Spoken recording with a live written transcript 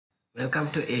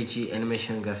Welcome to AG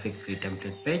Animation Graphic Free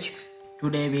Template page.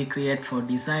 Today we create for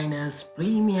designers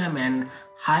premium and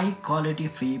high quality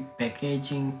free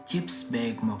packaging chips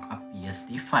bag mockup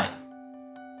PSD file,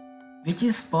 which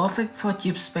is perfect for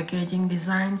chips packaging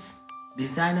designs.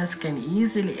 Designers can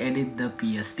easily edit the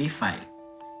PSD file.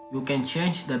 You can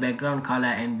change the background color,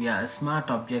 and via a smart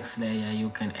objects layer you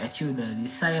can achieve the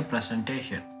desired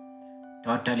presentation.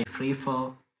 Totally free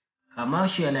for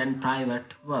commercial and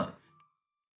private works.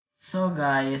 So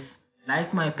guys,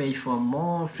 like my page for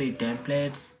more free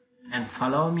templates and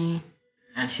follow me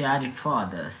and share it for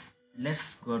others.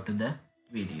 Let's go to the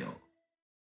video.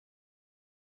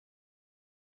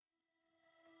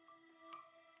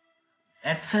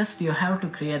 At first you have to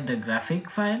create the graphic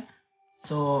file.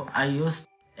 So I used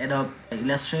Adobe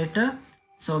Illustrator.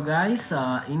 So guys,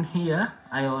 in here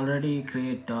I already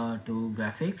create two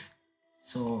graphics.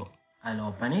 So I'll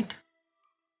open it.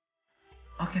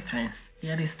 Okay friends,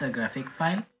 here is the graphic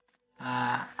file.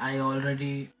 I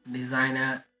already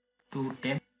designed two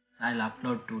templates. I'll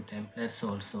upload two templates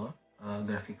also,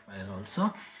 graphic file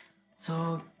also.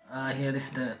 So here is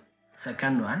the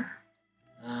second one.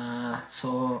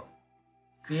 So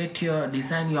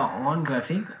design your own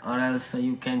graphic, or else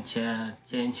you can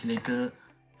change little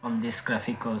from this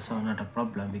graphic also, not a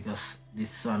problem, because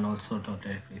this one also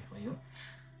totally free for you.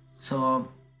 So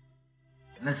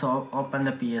let's open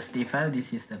the PSD file.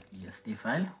 This is the PSD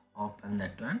file. Open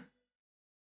that one.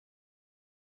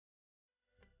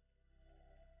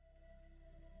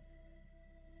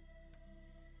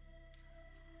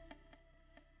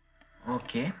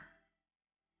 Okay.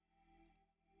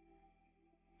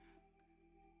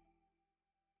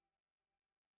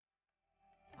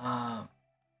 Now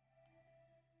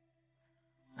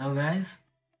guys,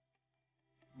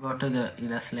 go to the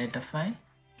Illustrator file,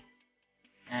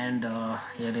 and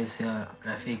here is your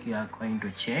graphic you are going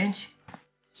to change.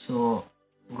 So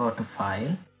go to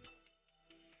file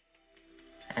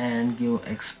and give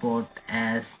export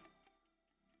as.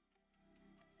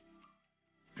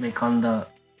 Click on the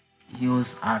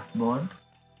use artboard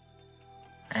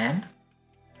and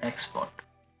export.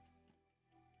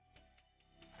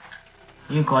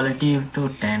 Give quality to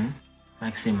 10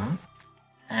 maximum,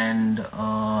 and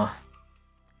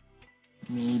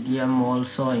medium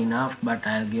also enough, but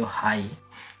I'll give high,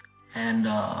 and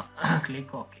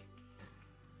click OK.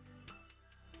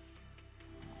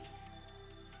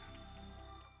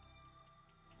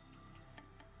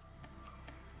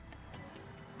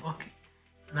 Okay,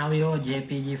 now your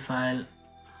JPG file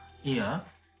here.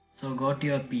 So go to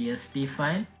your PSD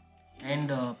file and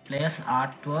place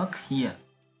artwork here.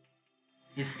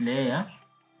 This layer,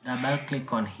 double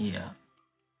click on here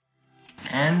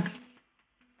and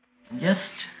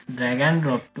just drag and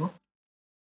drop to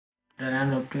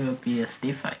your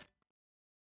PSD file.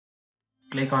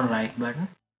 Click on right button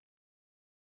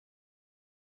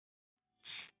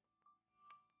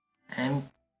and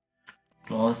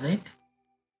close it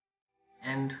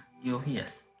and give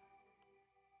yes.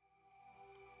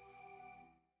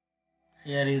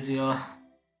 Here is your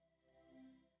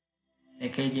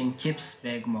packaging chips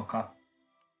bag mockup.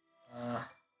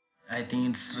 I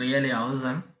think it's really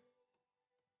awesome.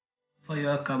 For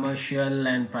your commercial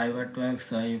and private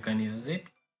works, you can use it.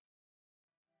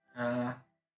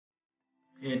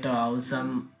 Create an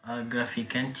awesome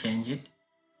graphic and change it,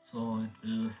 so it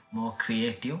will more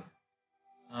creative.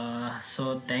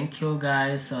 So thank you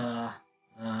guys.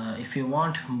 If you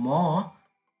want more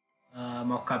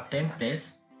mockup templates,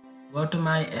 go to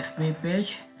my FB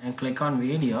page and click on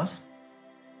videos.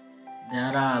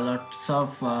 There are lots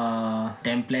of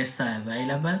templates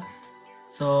available.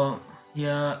 So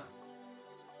here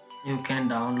you can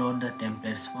download the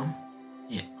templates from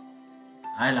here.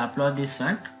 I'll upload this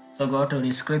one. So go to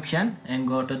description and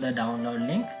go to the download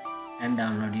link and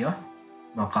download your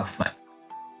mockup file.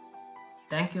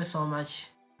 Thank you so much.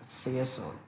 See you soon.